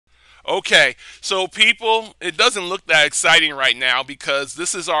Okay, so people, it doesn't look that exciting right now because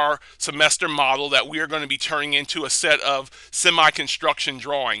this is our semester model that we are going to be turning into a set of semi-construction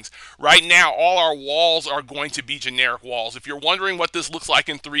drawings. Right now, all our walls are going to be generic walls. If you're wondering what this looks like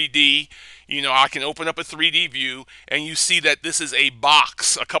in 3D, I can open up a 3D view and you see that this is a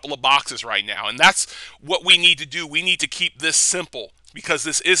box, a couple of boxes right now. And that's what we need to do. We need to keep this simple, because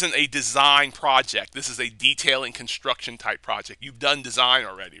this isn't a design project. This is a detailing construction type project. You've done design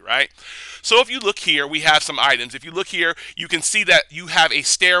already, right? So if you look here, we have some items. If you look here, you can see that you have a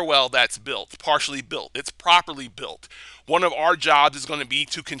stairwell that's built, partially built. It's properly built. One of our jobs is going to be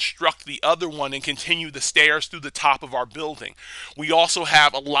to construct the other one and continue the stairs through the top of our building. We also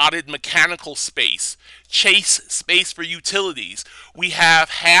have allotted mechanical space, chase space for utilities. We have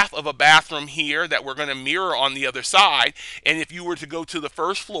half of a bathroom here that we're going to mirror on the other side. And if you were to go to the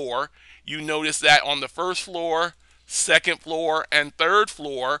first floor, you notice that on the first floor, second floor, and third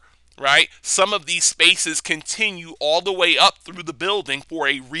floor, right, some of these spaces continue all the way up through the building for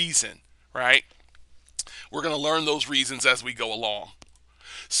a reason, right? We're going to learn those reasons as we go along.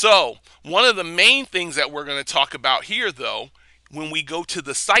 So, one of the main things that we're going to talk about here, though, when we go to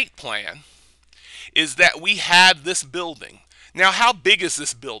the site plan, is that we have this building. Now, how big is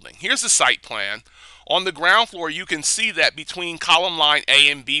this building? Here's the site plan. On the ground floor, you can see that between column line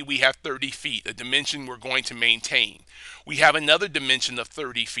A and B, we have 30 feet, a dimension we're going to maintain. We have another dimension of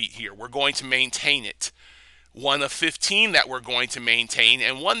 30 feet here. We're going to maintain it. One of 15 that we're going to maintain,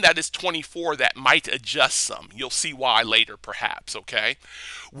 and one that is 24 that might adjust some. You'll see why later, perhaps, okay?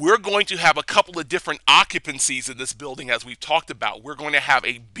 We're going to have a couple of different occupancies in this building, as we've talked about. We're going to have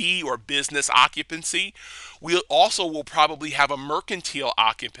a B, or business occupancy. We'll also will probably have a mercantile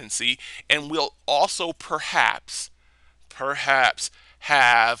occupancy, and we'll also perhaps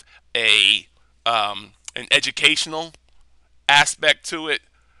have an educational aspect to it.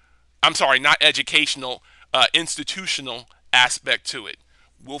 I'm sorry, not educational, institutional aspect to it.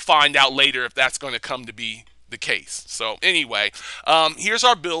 We'll find out later if that's going to come to be the case. So anyway, here's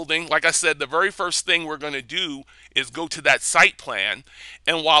our building. Like I said, the very first thing we're going to do is go to that site plan.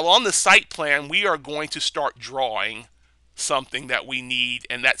 And while on the site plan, we are going to start drawing something that we need.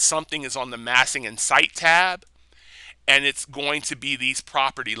 And that something is on the Massing and Site tab. And it's going to be these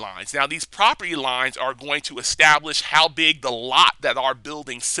property lines. Now, these property lines are going to establish how big the lot that our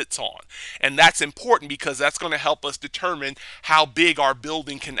building sits on. And that's important because that's going to help us determine how big our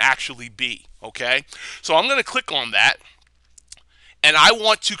building can actually be. Okay? So I'm going to click on that. And I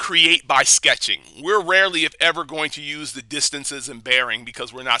want to create by sketching. We're rarely, if ever, going to use the distances and bearing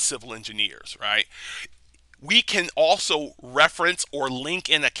because we're not civil engineers, right? We can also reference or link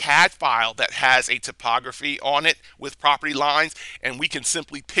in a CAD file that has a topography on it with property lines, and we can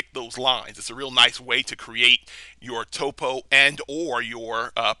simply pick those lines. It's a real nice way to create your topo and or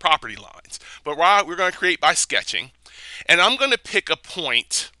your property lines. But we're going to create by sketching, and I'm going to pick a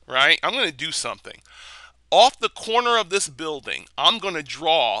point, right? I'm going to do something. Off the corner of this building, I'm going to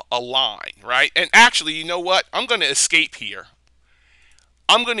draw a line, right? And actually, you know what? I'm going to escape here.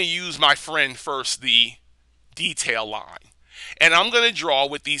 I'm going to use my friend first, the detail line. And I'm going to draw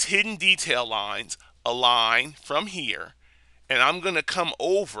with these hidden detail lines a line from here. And I'm going to come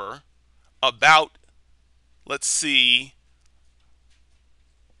over about, let's see,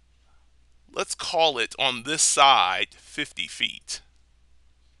 let's call it on this side 50 feet.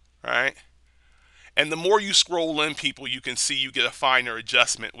 Right? And the more you scroll in, people, you can see you get a finer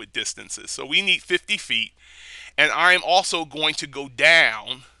adjustment with distances. So we need 50 feet. And I'm also going to go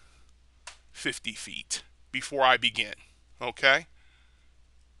down 50 feet before I begin. Okay?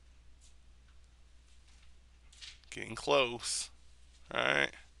 Getting close. All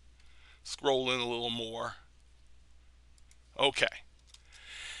right. Scroll in a little more. Okay.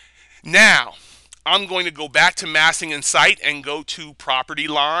 Now, I'm going to go back to Massing and Site and go to property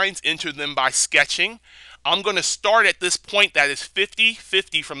lines, enter them by sketching. I'm going to start at this point that is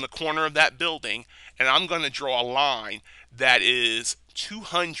 50-50 from the corner of that building, and I'm going to draw a line that is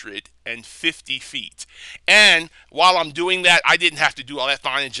 250 feet. And while I'm doing that, I didn't have to do all that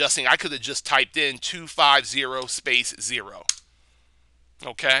fine adjusting. I could have just typed in 250 space 0.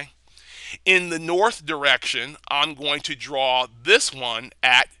 Okay? In the north direction, I'm going to draw this one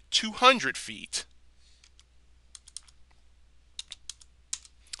at 200 feet.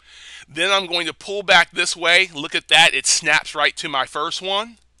 Then I'm going to pull back this way. Look at that. It snaps right to my first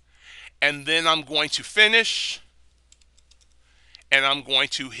one. And then I'm going to finish. And I'm going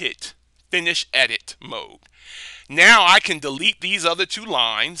to hit Finish Edit mode. Now I can delete these other two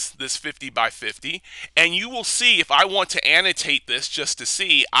lines, this 50 by 50. And you will see, if I want to annotate this just to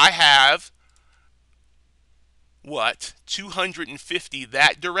see, I have what, 250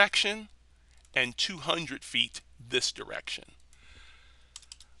 that direction and 200 feet this direction.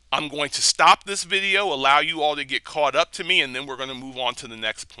 I'm going to stop this video, allow you all to get caught up to me, and then we're going to move on to the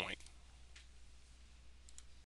next point.